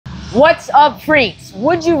What's up, freaks?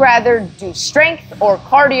 Would you rather do strength or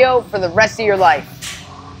cardio for the rest of your life?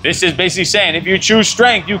 This is basically saying if you choose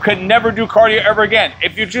strength, you could never do cardio ever again.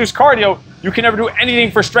 If you choose cardio, you can never do anything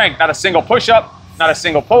for strength. Not a single push-up, not a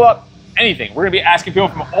single pull-up, anything. We're gonna be asking people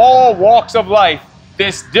from all walks of life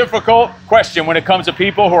this difficult question when it comes to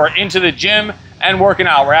people who are into the gym and working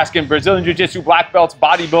out. We're asking Brazilian Jiu-Jitsu black belts,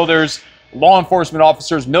 bodybuilders, law enforcement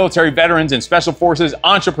officers, military veterans and special forces,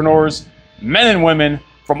 entrepreneurs, men and women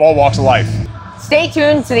from all walks of life. Stay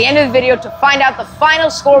tuned to the end of the video to find out the final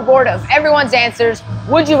scoreboard of everyone's answers.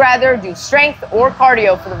 Would you rather do strength or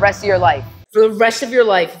cardio for the rest of your life? For the rest of your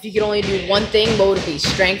life, if you could only do one thing, what would it be?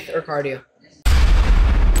 Strength or cardio?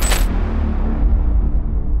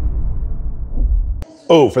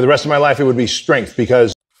 Oh, for the rest of my life, it would be strength,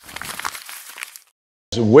 because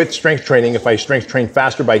with strength training, if I strength train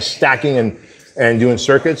faster by stacking and doing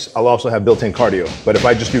circuits, I'll also have built-in cardio. But if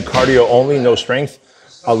I just do cardio only, no strength,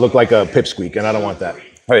 I'll look like a pipsqueak, and I don't want that.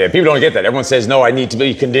 Oh yeah, people don't get that. Everyone says, no, I need to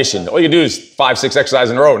be conditioned. All you do is 5, 6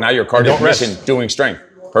 exercises in a row. Now you're cardio conditioned doing strength.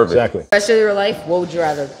 Perfect. Exactly. For the rest of your life, what would you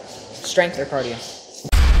rather? Strength or cardio?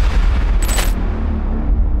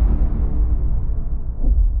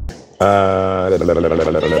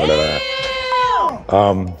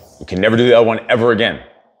 You can never do the other one ever again.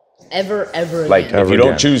 Ever again. Like, if you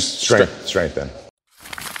don't choose strength then.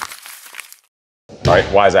 All right,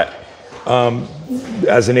 why is that?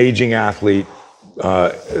 As an aging athlete,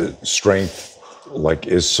 strength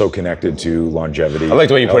is so connected to longevity. I like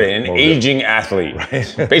the way you put it, an aging athlete.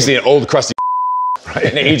 Right? Basically an old crusty right?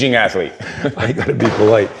 An aging athlete. I gotta be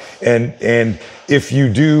polite. And if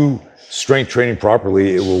you do strength training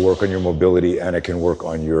properly, it will work on your mobility and it can work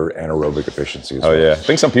on your anaerobic efficiency as well. Yeah. I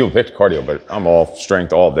think some people pick cardio, but I'm all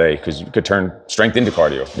strength all day because you could turn strength into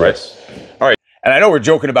cardio, right? Yes. All right. And I know we're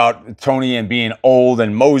joking about Tony and being old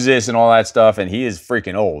and Moses and all that stuff, and he is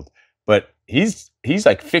freaking old. But he's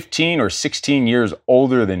like 15 or 16 years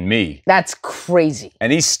older than me. That's crazy.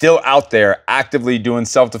 And he's still out there actively doing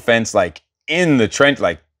self-defense, like in the trench,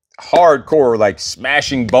 like hardcore, like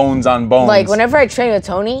smashing bones on bones. Like whenever I train with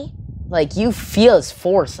Tony, like you feel his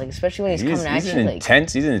force, like especially when he's coming at you.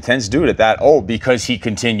 He's an intense dude at that old because he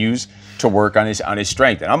continues to work on his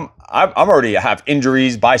strength. And I'm already have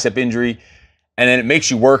injuries, bicep injury. And then it makes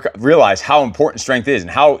you realize how important strength is and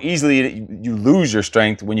how easily you lose your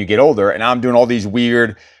strength when you get older. And I'm doing all these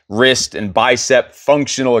weird wrist and bicep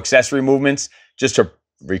functional accessory movements just to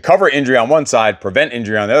recover injury on one side, prevent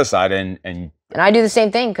injury on the other side. And I do the same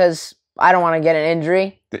thing because I don't want to get an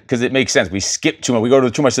injury. Because it makes sense. We skip too much. We go to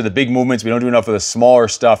too much of the big movements. We don't do enough of the smaller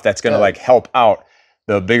stuff that's going to like help out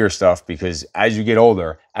the bigger stuff. Because as you get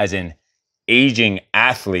older, as an aging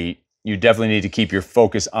athlete, you definitely need to keep your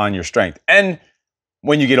focus on your strength. And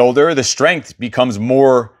when you get older, the strength becomes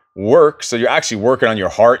more work. So you're actually working on your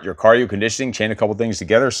heart, your cardio conditioning, chain a couple things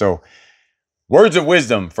together. So words of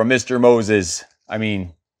wisdom from Mr. Moses. I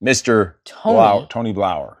mean, Mr. Tony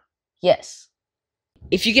Blauer. Yes.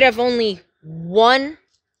 If you could have only one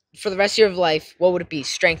for the rest of your life, what would it be?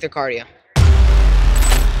 Strength or cardio?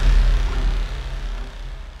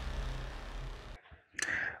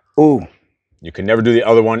 Ooh. You can never do the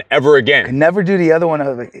other one ever again. Can never do the other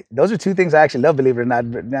one. Those are two things I actually love, believe it or not.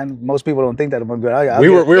 Most people don't think that I'm gonna do.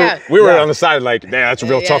 We were on the side like, man, that's a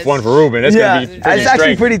real tough one for Ruben. It's gonna be it's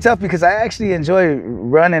actually pretty tough because I actually enjoy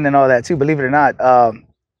running and all that too, believe it or not. But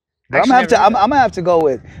I'm gonna have to go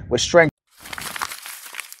with strength.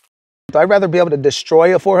 I'd rather be able to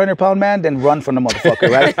destroy a 400-pound man than run from the motherfucker,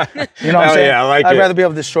 right? You know what I'm saying? Yeah, I like it. I'd rather be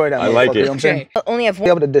able to destroy that motherfucker. I like it. You know what I'm saying? Only have Be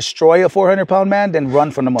able to destroy a 400-pound man than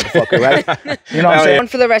run from the motherfucker, right? You know what I'm saying? one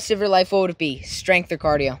for the rest of your life, what would it be? Strength or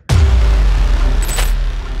cardio?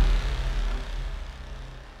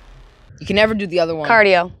 You can never do the other one.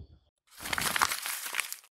 Cardio.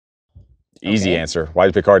 Easy answer. Why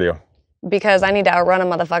did you pick cardio? Because I need to outrun a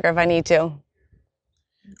motherfucker if I need to. Okay.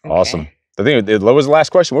 Awesome. The thing, what was the last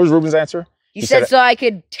question? What was Ruben's answer? He said so I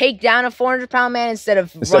could take down a 400-pound man instead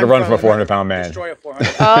of run from a 400-pound man. Destroy a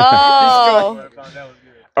 400-pound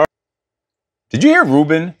Oh. Did you hear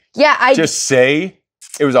Ruben? Yeah, I just say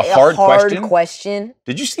it was a hard question.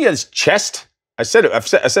 Did you see his chest? I said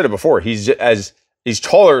it before. He's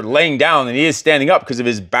taller laying down than he is standing up because of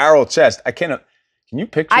his barrel chest. Can you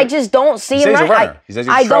picture? I just don't see him running. He says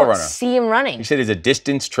he's a trail runner. See him running. He said he's a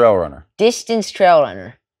distance trail runner. Distance trail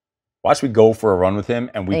runner. Watch we go for a run with him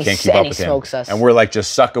and we can't keep up with him. Smokes us. And we're like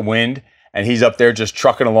just sucking wind and he's up there just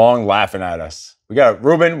trucking along laughing at us.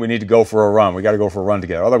 Ruben, we need to go for a run. We got to go for a run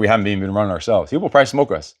together. Although we haven't even been running ourselves. He will probably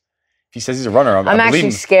smoke us. If he says he's a runner, I'm actually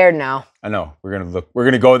scared now. I know. We're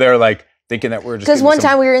going to go there like thinking that we're just because one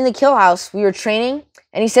time we were in the kill house, we were training,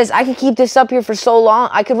 and he says, I could keep this up here for so long.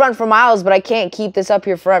 I could run for miles, but I can't keep this up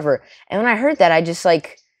here forever. And when I heard that, I just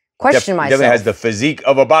like questioned myself. Definitely has the physique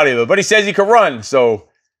of a bodybuilder, but he says he could run. So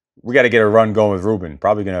we got to get a run going with Ruben.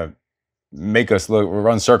 Probably going to make us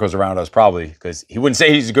run circles around us probably, because he wouldn't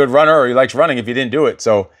say he's a good runner or he likes running if he didn't do it.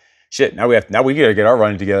 So shit, now we got to get our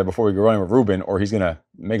running together before we go running with Ruben, or he's going to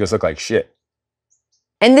make us look like shit.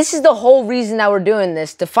 And this is the whole reason that we're doing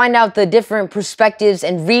this, to find out the different perspectives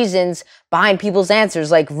and reasons behind people's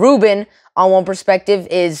answers. Like Ruben, on one perspective,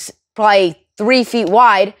 is probably 3 feet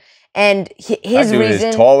wide, and his reason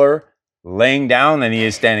is taller laying down than he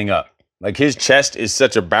is standing up. Like his chest is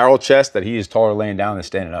such a barrel chest that he is taller laying down than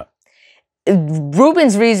standing up.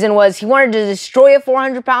 Ruben's reason was he wanted to destroy a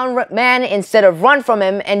 400-pound man instead of run from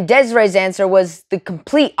him, and Desiree's answer was the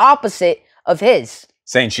complete opposite of his.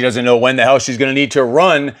 Saying she doesn't know when the hell she's going to need to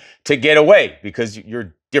run to get away, because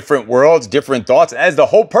you're different worlds, different thoughts. As the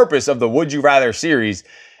whole purpose of the Would You Rather series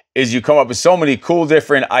is you come up with so many cool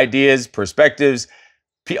different ideas, perspectives,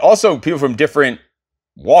 also people from different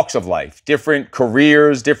walks of life, different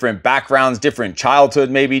careers, different backgrounds, different childhood,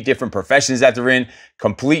 maybe different professions that they're in,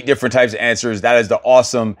 complete different types of answers. That is the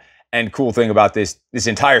awesome and cool thing about this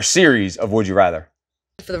entire series of Would You Rather.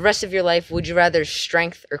 For the rest of your life, would you rather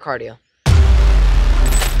strength or cardio?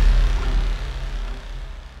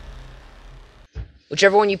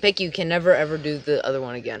 Whichever one you pick, you can never, ever do the other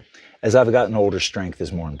one again. As I've gotten older, strength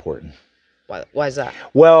is more important. Why is that?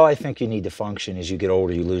 Well, I think you need to function. As you get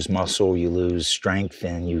older, you lose muscle, you lose strength,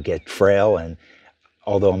 and you get frail. And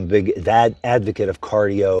although I'm a big advocate of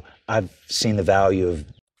cardio, I've seen the value of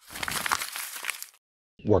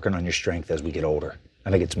working on your strength as we get older.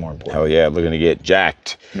 I think it's more important. Hell yeah, we're going to get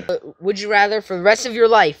jacked. Would you rather, for the rest of your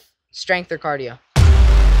life, strength or cardio?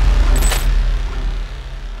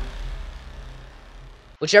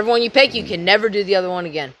 Whichever one you pick, you can never do the other one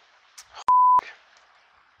again.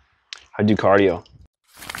 I do cardio.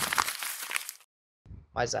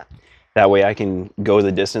 Why is that? That way I can go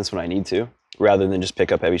the distance when I need to, rather than just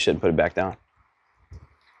pick up heavy shit and put it back down.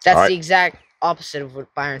 That's the exact opposite of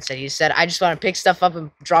what Byron said. He said, I just want to pick stuff up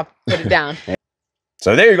and put it down.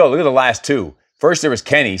 So there you go. Look at the last two. First, there was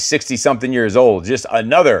Kenny, 60-something years old, just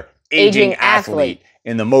another aging athlete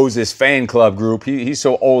in the Moses fan club group. He's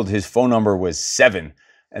so old, his phone number was 7,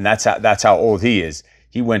 and that's how old he is.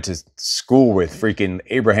 He went to school with freaking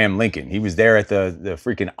Abraham Lincoln. He was there at the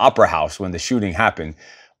freaking opera house when the shooting happened.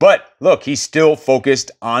 But look, he's still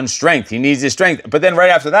focused on strength. He needs his strength. But then right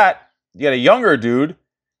after that, you got a younger dude,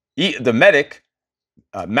 the medic,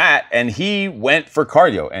 Matt, and he went for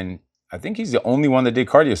cardio. And I think he's the only one that did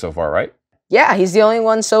cardio so far, right? Yeah, he's the only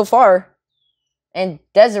one so far. And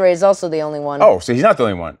Desiree is also the only one. Oh, so he's not the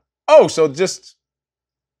only one. Oh, so just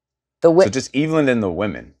Evelyn and the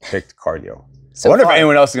women picked cardio. I wonder if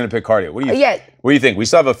anyone else is going to pick cardio. What do you think? We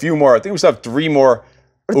still have a few more. I think we still have 3 more.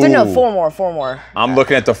 No, 4 more. 4 more. I'm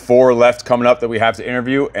looking at the 4 left coming up that we have to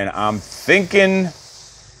interview, and I'm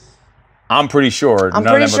pretty sure none of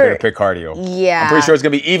them are going to pick cardio. Yeah. I'm pretty sure it's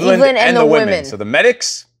going to be Evelyn and the women. So the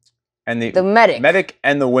medics and the medic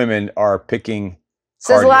and the women are picking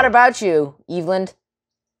Says cardio. A lot about you, Evelyn.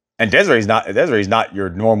 And Desiree's not your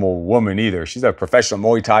normal woman either. She's a professional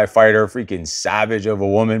Muay Thai fighter, freaking savage of a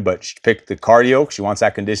woman, but she picked the cardio. She wants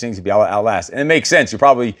that conditioning to be able to outlast. And it makes sense. You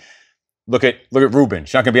probably look at Ruben.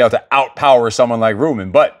 She's not going to be able to outpower someone like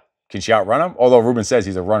Ruben, but can she outrun him? Although Ruben says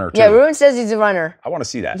he's a runner too. Yeah, Ruben says he's a runner. I want to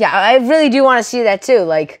see that. Yeah, I really do want to see that too.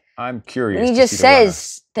 Like, I'm curious. And he just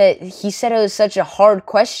says that he said it was such a hard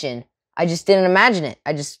question. I just didn't imagine it.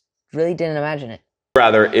 I just really didn't imagine it.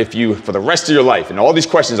 Rather, if you, for the rest of your life, and all these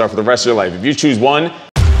questions are for the rest of your life, if you choose one,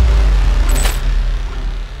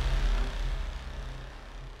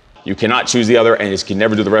 you cannot choose the other, and you can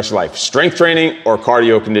never do the rest of your life. Strength training or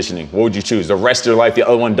cardio conditioning? What would you choose? The rest of your life, the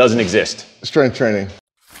other one doesn't exist. Strength training.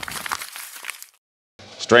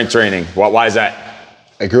 Strength training. Why is that?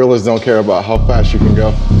 Gorillas don't care about how fast you can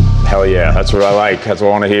go. Hell yeah, that's what I like. That's what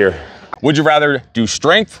I want to hear. Would you rather do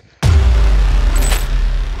strength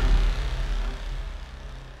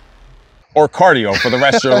or cardio for the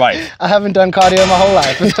rest of your life? I haven't done cardio my whole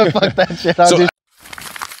life. So fuck that shit.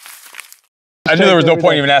 I knew there was no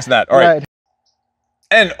point even asking that. All right.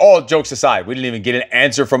 And all jokes aside, we didn't even get an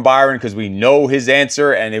answer from Byron because we know his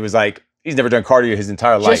answer, and it was like, he's never done cardio his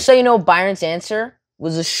entire life. Just so you know, Byron's answer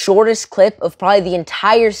was the shortest clip of probably the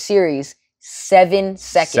entire series, 7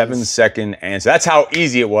 seconds. 7-second answer. That's how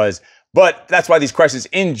easy it was. But that's why these questions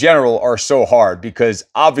in general are so hard, because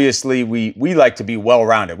obviously we like to be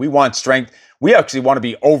well-rounded. We want strength. We actually want to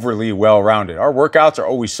be overly well-rounded. Our workouts are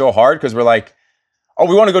always so hard because we're like, oh,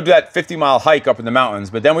 we want to go do that 50-mile hike up in the mountains,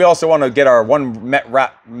 but then we also want to get our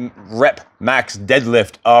rep max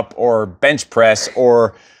deadlift up, or bench press,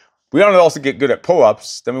 or we want to also get good at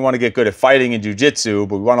pull-ups. Then we want to get good at fighting and jiu-jitsu,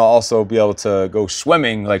 but we want to also be able to go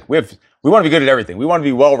swimming. Like we want to be good at everything. We want to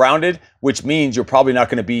be well-rounded, which means you're probably not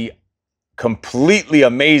going to be completely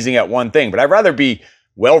amazing at one thing. But I'd rather be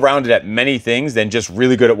well-rounded at many things than just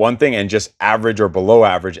really good at one thing and just average or below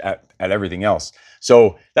average at everything else.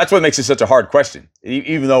 So that's what makes it such a hard question.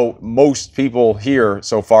 Even though most people here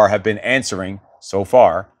so far have been answering,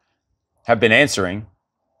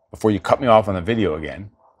 before you cut me off on the video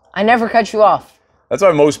again. I never cut you off. That's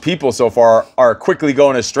why most people so far are quickly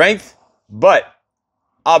going to strength, but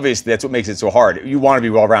obviously that's what makes it so hard. You want to be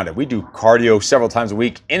well-rounded. We do cardio several times a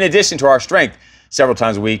week in addition to our strength several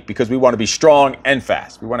times a week because we want to be strong and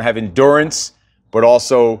fast. We want to have endurance, but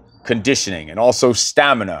also conditioning and also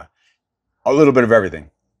stamina. A little bit of everything.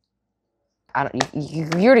 You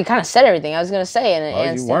already kind of said everything I was going to say.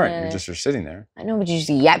 Well, you weren't. You're sitting there. I know, but you just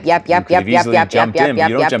yap, yap, yap, yap, yap, yap, yap, yap,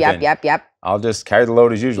 yap, yap, yap, yap. I'll just carry the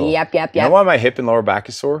load as usual. Yap, yap, yap. You know why my hip and lower back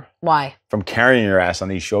is sore? Why? From carrying your ass on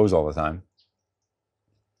these shows all the time.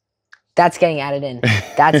 That's getting added in.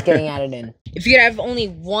 That's getting added in. If you could have only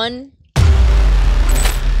one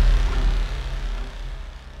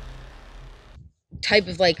type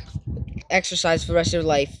of like exercise for the rest of your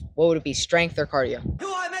life, what would it be? Strength or cardio?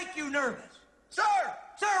 Do I make you nervous? Sir!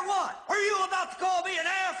 Sir, what? Are you about to call me an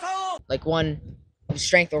asshole? Like one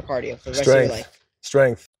strength or cardio for the rest of your life.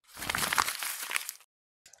 Strength.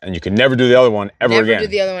 And you can never do the other one ever again. Never do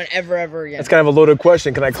the other one ever again. That's kind of a loaded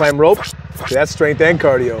question. Can I climb rope? That's strength and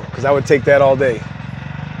cardio, because I would take that all day.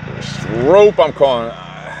 Rope, I'm calling.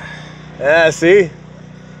 Yeah, see?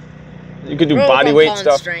 You could do body weight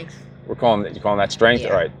stuff. Strength. You calling that strength? Yeah.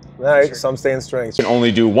 All right. All right, sure. Some stay in strength. You can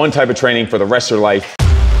only do one type of training for the rest of your life.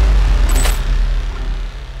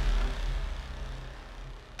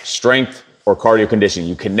 Strength or cardio conditioning.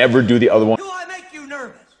 You can never do the other one. Do I make you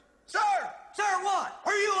nervous? Sir! Sir, what?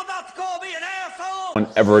 Are you about to call me an asshole?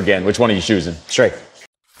 Ever again. Which one are you choosing? Strength.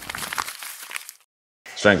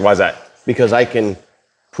 Strength, why is that? Because I can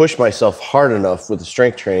push myself hard enough with the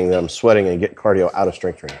strength training that I'm sweating and get cardio out of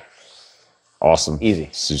strength training. Awesome. Easy.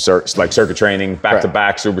 So it's like circuit training, back to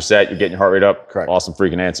back, superset, you're getting your heart rate up. Correct. Awesome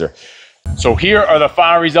freaking answer. So here are the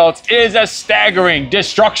final results. It is a staggering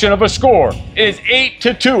destruction of a score. It is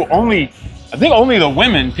 8-2. I think only the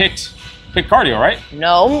women picked cardio, right?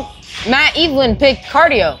 No. Matt Evelyn picked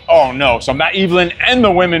cardio. Oh no, so Matt Evelyn and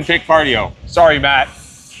the women picked cardio. Sorry, Matt.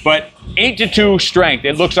 But 8-2 strength.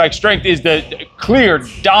 It looks like strength is the clear,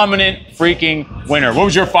 dominant freaking winner. What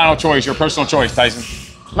was your final choice, your personal choice, Tyson?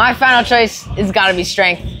 My final choice is gotta be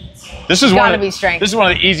strength. This is gotta be strength. This is one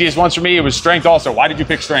of the easiest ones for me. It was strength also. Why did you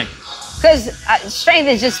pick strength? Because strength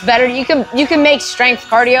is just better. You can make strength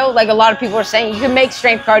cardio, like a lot of people are saying. You can make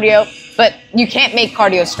strength cardio, but you can't make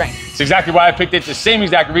cardio strength. It's exactly why I picked it. The same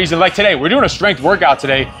exact reason. Like today, we're doing a strength workout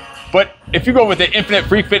today, but if you go with the Infinite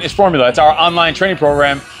Freak Fitness Formula, it's our online training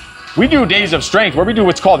program. We do days of strength where we do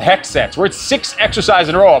what's called hex sets, where it's 6 exercises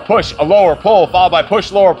in a row, a push, a lower pull, followed by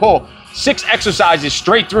push, lower pull. 6 exercises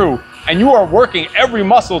straight through, and you are working every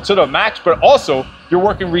muscle to the max, but also you're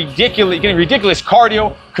working getting ridiculous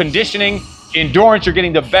cardio, conditioning, endurance. You're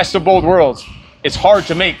getting the best of both worlds. It's hard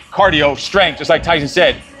to make cardio strength, just like Tyson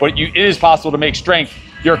said, but it is possible to make strength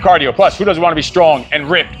your cardio. Plus, who doesn't want to be strong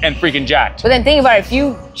and ripped and freaking jacked? But then think about it, if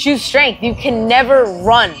you choose strength, you can never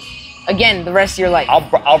run again the rest of your life.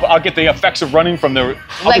 I'll get the effects of running from the,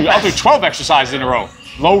 I'll do 12 exercises in a row.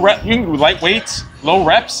 Low rep, you can do light weights, low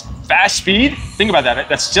reps, fast speed. Think about that.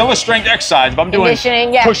 That's still a strength exercise, but I'm doing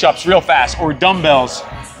push-ups real fast or dumbbells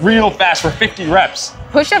real fast for 50 reps.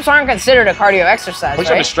 Push-ups aren't considered a cardio exercise,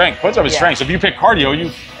 Push-up is strength. Push-up is strength. So if you pick cardio,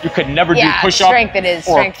 you could never do push-up strength it is.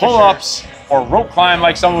 or Strength pull-ups or rope climb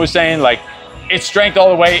like someone was saying. Like, it's strength all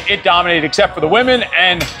the way. It dominated except for the women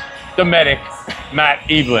and the medic, Matt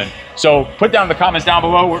Evelyn. So put down in the comments down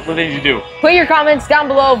below what they need to do. Put your comments down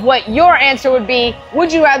below of what your answer would be.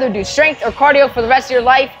 Would you rather do strength or cardio for the rest of your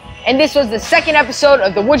life? And this was the 2nd episode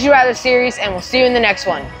of the Would You Rather series, and we'll see you in the next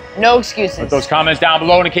one. No excuses. Put those comments down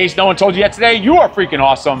below, and in case no one told you yet today, you are freaking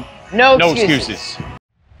awesome. No excuses.